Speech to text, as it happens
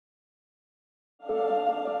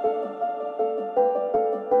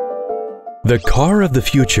The car of the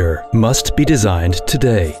future must be designed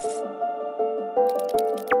today.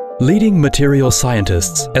 Leading material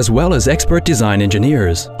scientists as well as expert design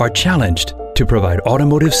engineers are challenged to provide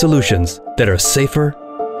automotive solutions that are safer,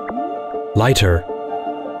 lighter,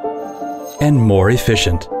 and more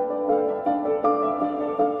efficient.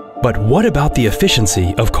 But what about the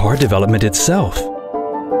efficiency of car development itself?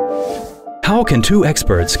 How can two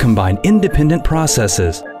experts combine independent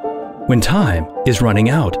processes when time is running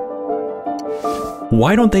out?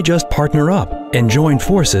 Why don't they just partner up and join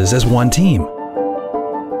forces as one team?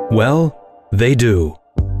 Well, they do.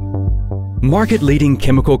 Market-leading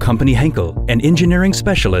chemical company Henkel and engineering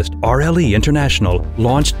specialist RLE International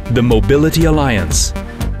launched the Mobility Alliance,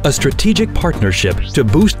 a strategic partnership to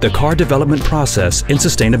boost the car development process in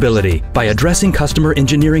sustainability by addressing customer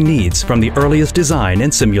engineering needs from the earliest design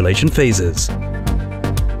and simulation phases.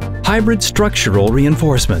 Hybrid structural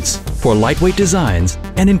reinforcements for lightweight designs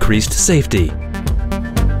and increased safety.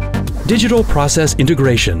 Digital process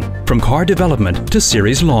integration from car development to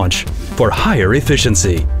series launch for higher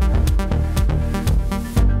efficiency.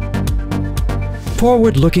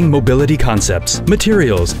 Forward-looking mobility concepts,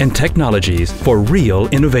 materials, and technologies for real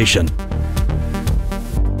innovation.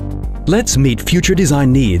 Let's meet future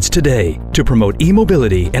design needs today to promote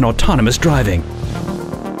e-mobility and autonomous driving.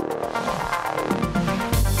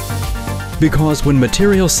 Because when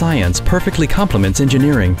material science perfectly complements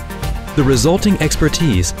engineering, the resulting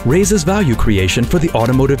expertise raises value creation for the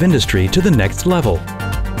automotive industry to the next level.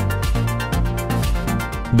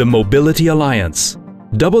 The Mobility Alliance.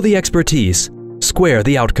 Double the expertise, square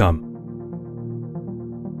the outcome.